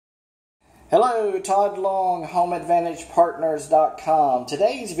Hello, Todd Long, HomeAdvantagePartners.com.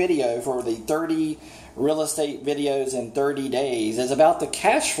 Today's video for the 30 real estate videos in 30 days is about the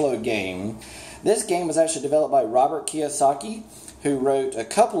cash flow game. This game was actually developed by Robert Kiyosaki, who wrote a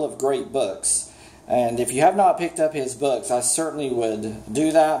couple of great books. And if you have not picked up his books, I certainly would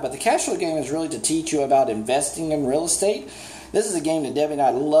do that. But the cash flow game is really to teach you about investing in real estate. This is a game that Debbie and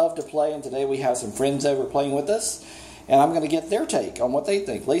I love to play, and today we have some friends over playing with us. And I'm going to get their take on what they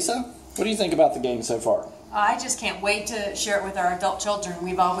think. Lisa? What do you think about the game so far? I just can't wait to share it with our adult children.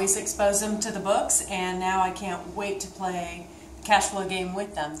 We've always exposed them to the books, and now I can't wait to play the cash flow game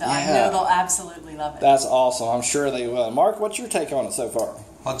with them. I know they'll absolutely love it. That's awesome. I'm sure they will. Mark, what's your take on it so far?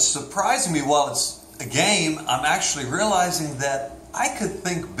 Well, it's surprising me. While it's a game, I'm actually realizing that I could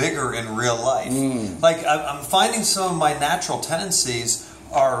think bigger in real life. Like, I'm finding some of my natural tendencies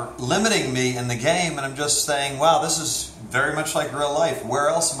are limiting me in the game, and I'm just saying, wow, this is very much like real life. Where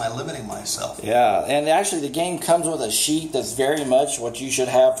else am I limiting myself? Yeah, and actually the game comes with a sheet that's very much what you should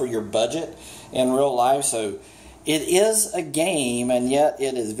have for your budget in real life. So it is a game, and yet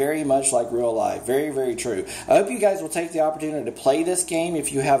it is very much like real life. Very, very true. I hope you guys will take the opportunity to play this game.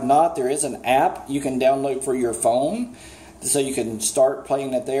 If you have not, there is an app you can download for your phone, so you can start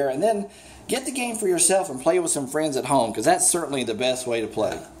playing it there. And then get the game for yourself and play with some friends at home, because that's certainly the best way to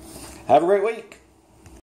play. Have a great week.